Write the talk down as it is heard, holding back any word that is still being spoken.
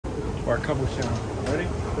for our couple shot. Ready?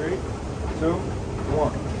 3, 2,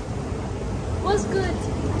 1. What's good?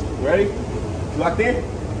 Ready? Locked in?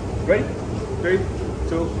 Ready? 3,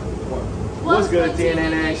 2, 1. What's good,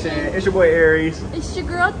 TNN Action? It's your boy Aries. It's your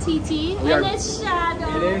girl TT. And it's Shadow.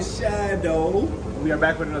 And it's Shadow. We are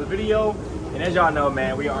back with another video. And as y'all know,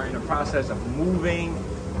 man, we are in the process of moving.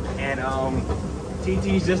 And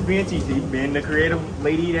TT's just being TT, being the creative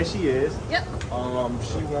lady that she is. Yep.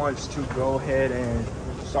 She wants to go ahead and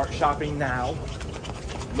start shopping now.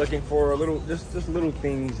 Looking for a little, just little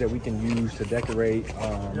things that we can use to decorate,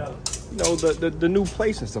 you know, the new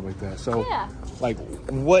place and stuff like that. So, yeah. Like,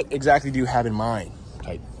 what exactly do you have in mind?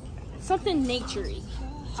 Like something naturey.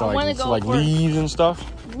 So I want to go like for leaves and stuff.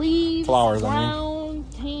 Leaves, flowers, brown,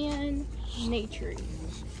 tan, naturey.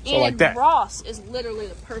 So and like that. Ross is literally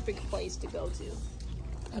the perfect place to go to.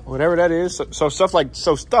 Whatever that is. So stuff like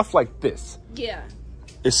this. Yeah.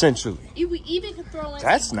 Essentially. We even could throw in.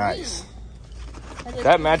 That's nice.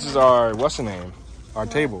 That matches our what's the name? Our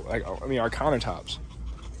table. Like I mean our countertops.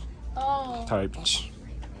 Oh. Type. Should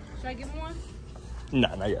I give him one?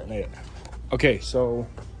 Nah, not yet. Okay, so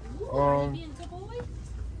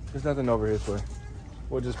there's nothing over here for.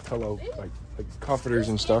 We'll just pillow like comforters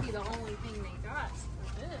and stuff. This can't be the only thing they got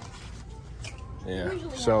for this.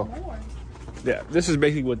 Yeah. So yeah, this is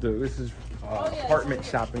basically what this is apartment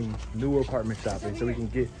shopping, new apartment shopping, so we can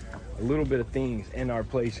get a little bit of things in our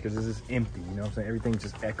place because this is empty. You know what I'm saying? Everything's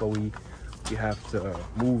just echoey. You have to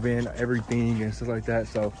move in everything and stuff like that.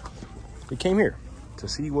 So we came here to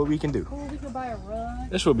see what we can do. Oh, we could buy a rug.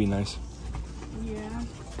 This would be nice. Yeah.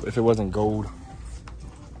 If it wasn't gold.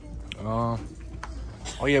 Oh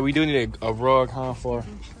yeah, we do need a rug, huh, for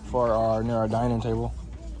our near our dining table.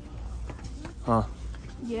 Huh?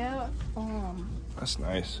 Yeah. That's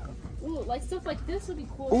nice. Ooh, like stuff like this would be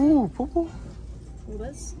cool. Ooh, poo-poo. Well,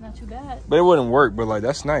 that's not too bad. But it wouldn't work, but like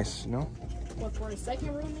that's nice, you know? What, for a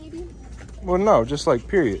second room maybe? Well, no, just like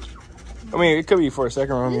period. I mean, it could be for a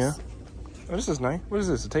second room, yeah. Oh, this is nice. What is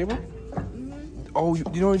this, a table? Mm-hmm. Oh,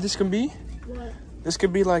 you know what this can be? What? This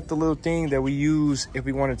could be like the little thing that we use if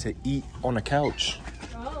we wanted to eat on the couch.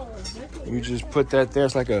 Oh, You just put that there.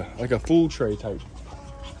 It's like a food tray type.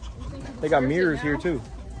 They got mirrors here too.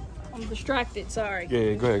 I'm distracted, sorry.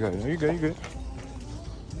 Yeah, go ahead. You're good.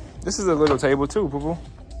 This is a little table too, poo-poo.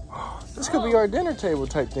 This could be our dinner table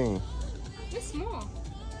type thing. It's small.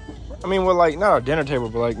 I mean, well, like not our dinner table,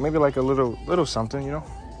 but like maybe like a little something, you know,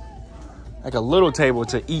 like a little table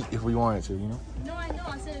to eat if we wanted to, you know. No, I know.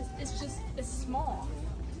 I said it's small.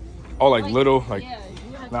 Oh, like little, like yeah,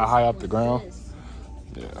 not high up the ground.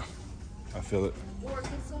 Yeah, I feel it. Or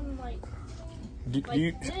get some like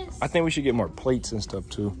this. I think we should get more plates and stuff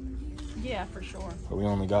too. Yeah, for sure. But we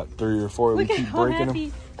only got 3 or 4. We keep breaking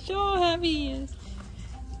them. So heavy he is.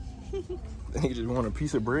 He just want a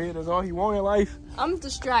piece of bread. That's all he want in life. I'm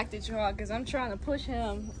distracted, y'all, because I'm trying to push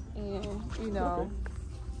him and, you know,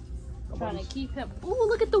 trying to keep him. Ooh,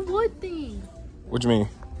 look at the wood thing. What you mean?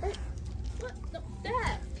 What? No,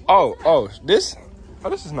 that. Oh, this?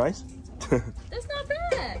 Oh, this is nice. That's not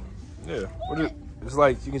bad. Yeah. It's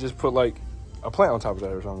like you can just put like a plant on top of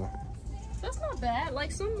that or something. That's not bad.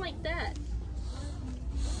 Like something like that.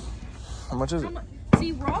 How much is it?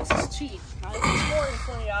 See, Ross is cheap. It's more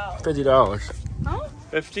than $20. $50. Huh?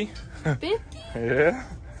 50? 50? Yeah.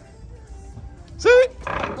 See?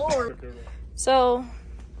 Lord. So,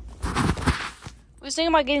 we was thinking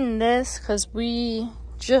about getting this because we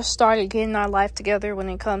just started getting our life together when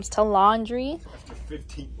it comes to laundry. After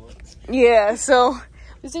 15 months. Yeah, so we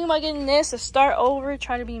was thinking about getting this to start over,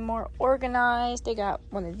 try to be more organized. They got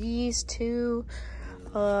one of these too.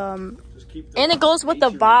 And it goes with the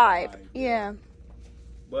vibe. Yeah.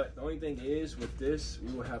 But the only thing is, with this,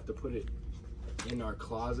 we will have to put it in our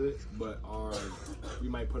closet, but we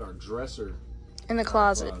might put our dresser in the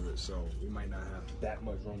closet. So we might not have that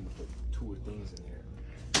much room to put 2 things in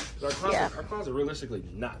there. Our closet realistically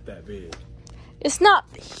not that big. It's not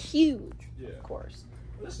huge, yeah, of course,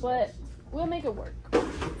 but nice. We'll make it work.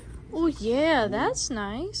 Oh yeah, that's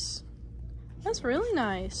nice. That's really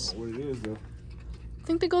nice. What it is though? I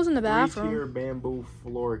think that goes in the bathroom. 3-tier bamboo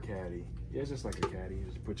floor caddy. Yeah, it's just like a caddy. You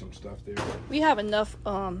just put some stuff there. We have enough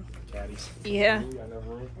caddies. Yeah. We got enough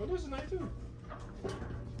room. Oh, this is nice too.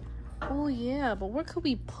 Oh yeah, but where could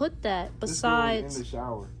we put that besides? In the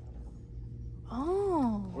shower.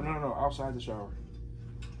 Oh. Oh no, outside the shower.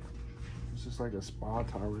 It's just like a spa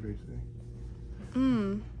tower, they say.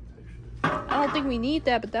 I don't think we need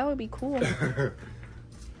that, but that would be cool. Yeah.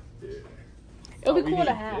 It would be cool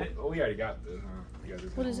to have. Oh, we already got this, huh?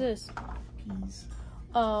 What is this? Peas.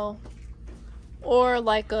 Oh. Or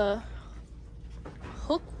like a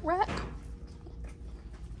hook rack.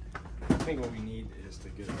 think what we need is to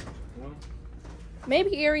get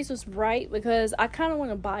Maybe Aries was right because I kind of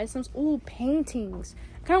want to buy some. Ooh, paintings.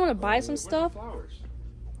 I kind of want to buy some stuff. Flowers?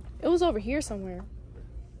 It was over here somewhere.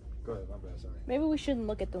 Go ahead, my bad, sorry. Maybe we shouldn't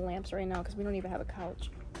look at the lamps right now because we don't even have a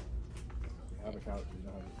couch. I have a couch. You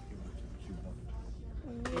don't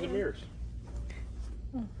have a the mirrors.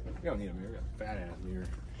 You don't need a mirror. You got a fat ass mirror.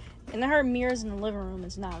 And I heard mirrors in the living room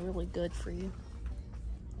is not really good for you.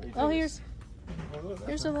 Oh, here's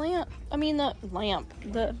the lamp. I mean the lamp.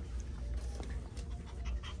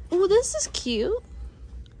 Ooh, this is cute.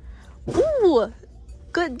 Ooh,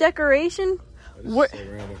 good decoration. So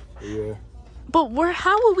yeah. But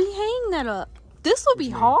how would we hang that up? This will be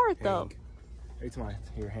hard though. Every time I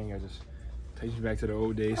hear hang, I just takes me back to the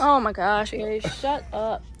old days. Oh my gosh, Aries, shut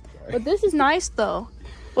up. Sorry. But this is nice though.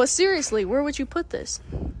 But seriously, where would you put this?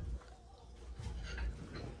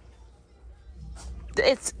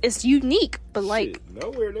 It's unique, but like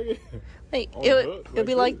nowhere, nigga. Like it'll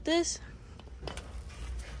be like this.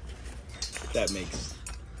 That makes.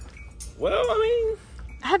 Well, I mean,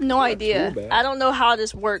 I have no idea. I don't know how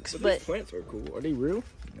this works, but these plants are cool. Are they real?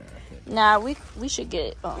 Nah, we should get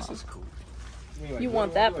it. This is cool. You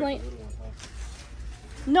want that plant?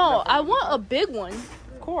 No, I want a big one,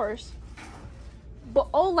 of course.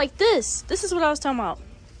 But like this. This is what I was talking about.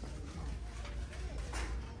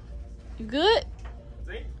 You good?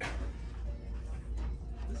 See?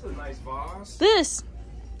 This is a nice vase. This.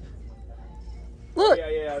 Look. Oh,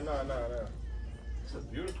 yeah, no. This is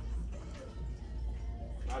beautiful.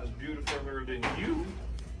 Not as beautiful than you.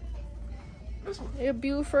 This one. You're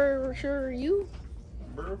beautiful for sure. You.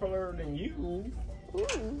 Beautifuler than you.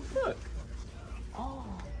 Ooh. Look. Oh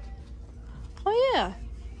yeah.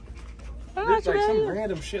 There's like some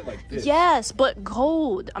random shit like this. Yes, but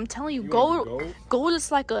gold. I'm telling you, gold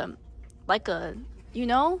is like a, you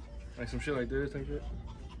know? Like some shit like this, type shit.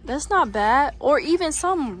 That's not bad. Or even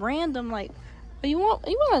some random like. You want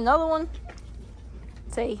another one?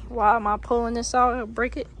 Say, why am I pulling this out? I'll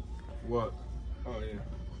break it. What? Oh yeah.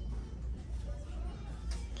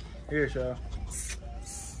 Here, Shaw.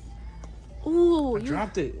 Ooh, I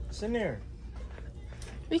dropped it. It's in there.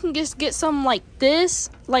 We can just get some like this,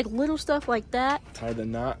 like little stuff like that. Tie the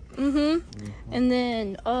knot. And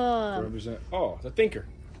then represent. Oh, the thinker.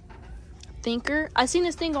 I seen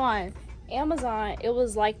this thing on Amazon. It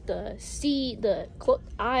was like the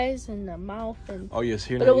eyes and the mouth and. Oh yes,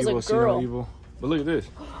 hear but no it was evil, a see girl. no evil. But look at this.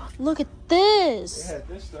 Look at this. They had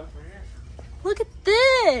this stuff right here. Look at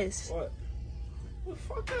this. What? Well,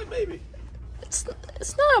 fuck that baby.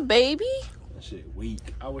 It's not a baby. That shit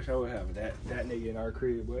weak. I wish I would have that nigga in our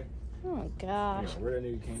crib, boy. Oh my gosh. Yeah, where that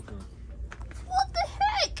nigga came from? What the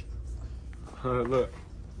heck? Look.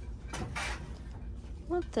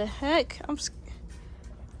 What the heck?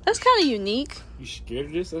 That's kind of unique. You scared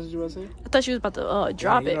of this? That's what you about to say? I thought she was about to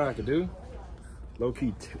drop You it. know what I could do? Low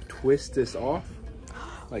key twist this off,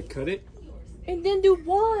 like cut it, and then do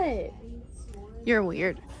what? You're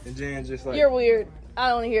weird. and then just like You're weird. I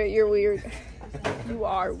don't hear it. You're weird. You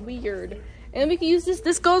are weird. And we can use this.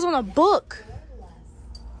 This goes on a book.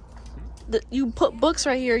 You put books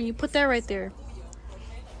right here. You put that right there.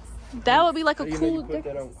 That would be like a cool. Put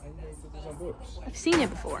that on books? I've seen it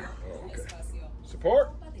before. Oh, okay.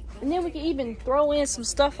 Support. And then we can even throw in some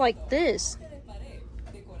stuff like this.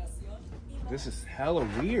 This is hella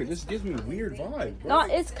weird. This gives me a weird vibe, bro. No,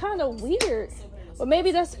 it's kind of weird. But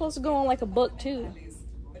maybe that's supposed to go on like a book too.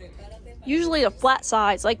 Usually a flat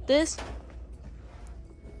sides like this.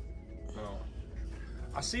 No.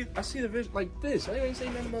 I see the vision like this. I didn't say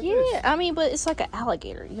nothing about this. Yeah, I mean, but it's like an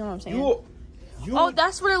alligator. You know what I'm saying? Oh,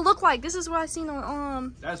 that's what it looked like. This is what I seen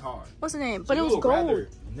on That's hard. What's the name? So but it was gold.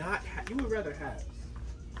 You would rather have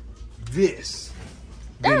this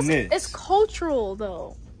than this. It's cultural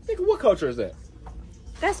though. Think what culture is that?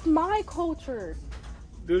 That's my culture.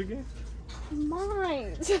 Do it again.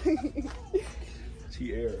 Mine.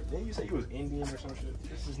 T-Era. Didn't you say you was Indian or some shit?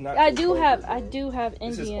 This is not. I do have Indian.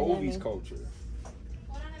 This is Ovi's culture.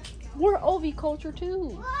 We're Ovi culture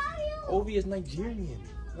too. Ovi is Nigerian.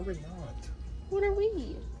 No, we're not. What are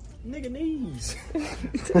we? Nigganese.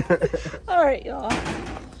 All right, y'all.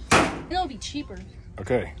 It'll be cheaper.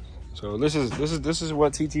 Okay, so this is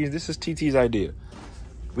what this is TT's idea.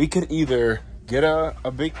 We could either get a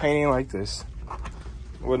big painting like this.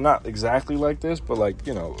 Well, not exactly like this, but like,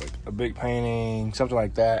 you know, like a big painting, something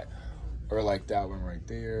like that, or like that one right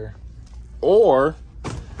there. Or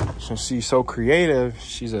since she's so creative,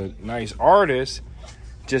 she's a nice artist,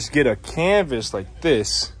 just get a canvas like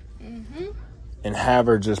this and have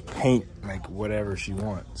her just paint like whatever she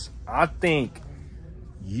wants. I think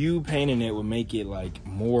you painting it would make it like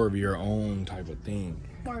more of your own type of thing.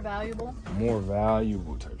 More valuable. More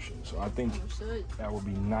valuable type shit. So I think that would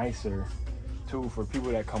be nicer too for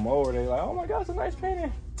people that come over. They're like, oh my god, it's a nice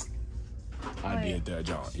painting. I did that,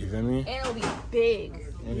 John. You feel me? And it'll be big.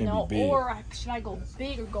 You know, or should I go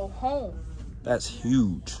big or go home? That's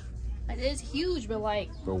huge. It is huge, but like.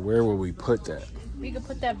 But where would we put that? We could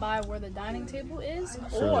put that by where the dining table is,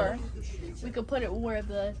 or we could put it where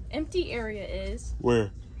the empty area is.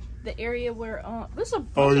 Where? The area where there's a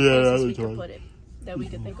bunch of places we could put it that we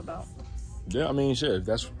could think about. Yeah, I mean, shit. If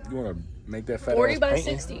that's you want to make that fat 40 ass by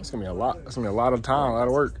painting, 60. It's gonna be a lot. It's gonna be a lot of time, a lot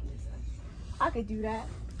of work. I could do that.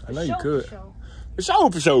 I know you could. For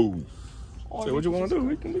sure. So what you want to do?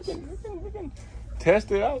 We can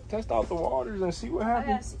test it out, test out the waters, and see what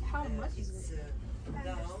happens. How much is it?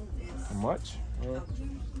 How much?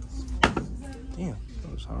 Damn,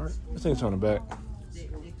 that was hard. I think it's on the back.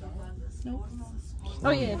 Nope. Oh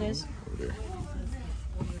yeah, it is. Over there.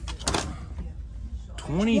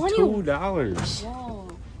 $22. Whoa,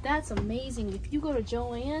 that's amazing. If you go to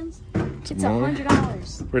Joann's, it's more?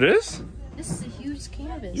 $100. For this? This is a huge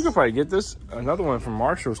canvas. You could probably get this, another one from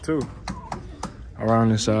Marshall's too. Around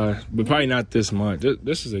this size, but probably not this much.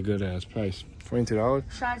 This is a good ass price. $22.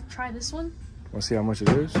 Should I try this one? Want to see how much it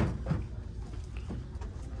is?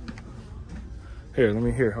 Here, let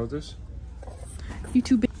me hold this. You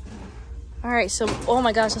too big. All right, so oh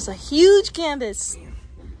my gosh, that's a huge canvas.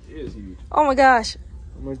 It is huge. Oh my gosh.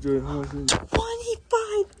 How much is it?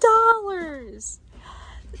 $25.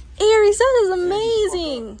 Aries, that is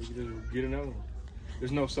amazing. Get another one.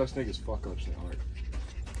 There's no such thing as fuck ups in art.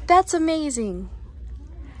 That's amazing.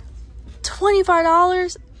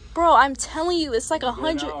 $25, bro. I'm telling you, it's like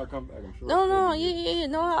 100. No, yeah.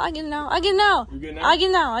 No, I get it now. You get it now?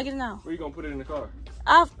 I get it now. Where you gonna put it in the car?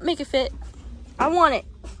 I'll make it fit. I want it.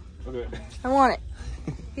 Okay. I want it.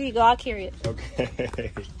 Here you go. I'll carry it.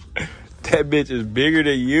 Okay. That bitch is bigger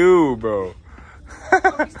than you, bro.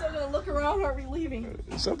 Are we still gonna look around, or are we leaving?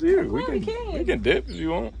 It's up to you. We can dip if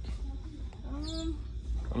you want.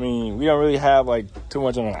 I mean, we don't really have like too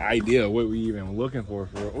much of an idea of what we even looking for.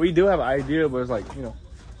 We do have an idea, but it's like, you know,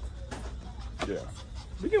 yeah.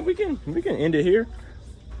 We can end it here.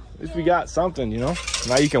 At least we got something, you know.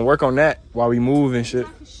 Now you can work on that while we move and shit.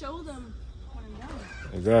 I can show them when I'm done.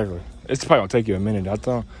 Exactly. It's probably gonna take you a minute. I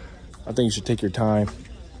think you should take your time.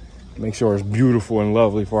 Make sure it's beautiful and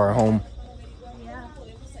lovely for our home. Yeah.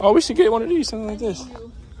 Oh, we should get one of these, something like this.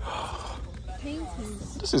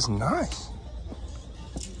 Paintings. This is nice.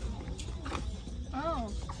 Oh,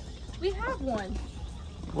 we have one.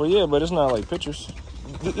 Well, yeah, but it's not like pictures.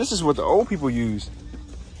 This is what the old people use.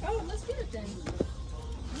 Oh, let's get it then.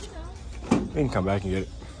 We can come back and get it.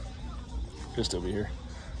 It'll still be here.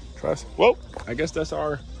 Trust. Well, I guess that's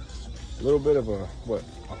our little bit of a,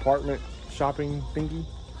 apartment shopping thingy.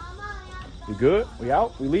 You good? We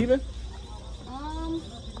out? We leaving?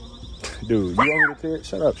 Dude, you want me to carry it?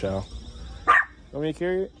 Shut up, child. You want me to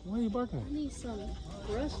carry it? Why are you barking at? I need some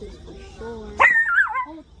brushes for sure.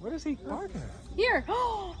 Oh, what is he barking at? Here.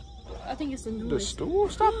 I think it's the noise. The stool?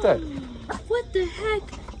 Stop that. What the heck?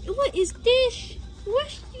 What is this?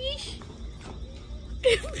 What's this?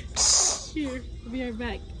 Here, I'll be right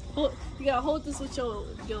back. You gotta hold this with your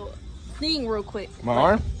thing real quick. My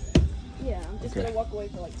arm? Yeah, I'm just gonna walk away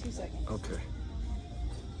for like 2 seconds. Okay.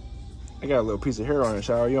 I got a little piece of hair on the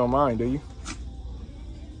shower. You don't mind, do you?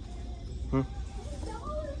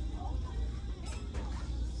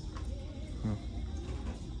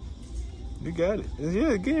 You got it.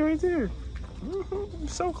 Yeah, get it right there.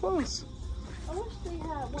 So close. I wish they had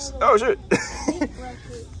one. Oh shit.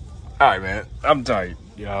 All right, man. I'm tired.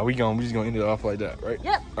 Yeah, we just gonna end it off like that, right?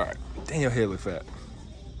 Yep. All right. Damn, your head look fat.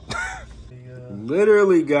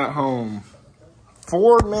 Literally got home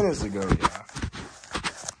 4 minutes ago, yeah.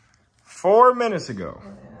 4 minutes ago.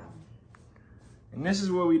 And this is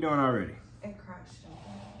what we doing already. It crashed.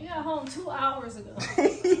 You got home 2 hours ago.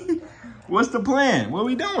 What's the plan? What are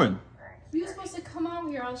we doing? You were supposed to come over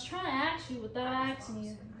here. I was trying to ask you without asking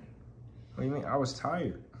you. What do you mean? I was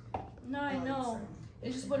tired. No, I know.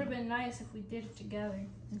 It just would have been nice if we did it together.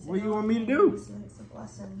 What do you want me to do? It's a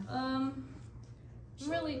blessing.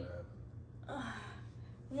 Really,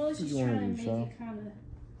 just trying to make it kind of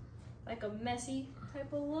like a messy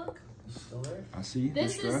type of look. I see.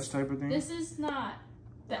 This distress type of thing. This is not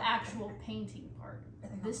the actual painting part.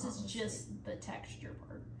 This is just the texture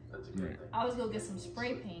part. Right. I was gonna get some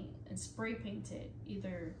spray paint and spray paint it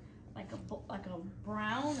either like a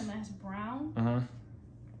brown, a nice brown,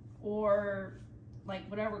 or like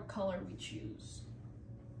whatever color we choose.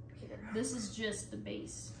 This is just the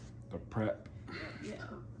base. The prep. Yeah.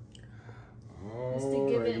 Just to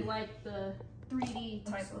give it like the 3D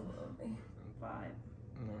type of vibe.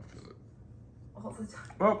 all the time.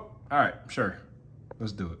 Well, all right, sure.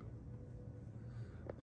 Let's do it.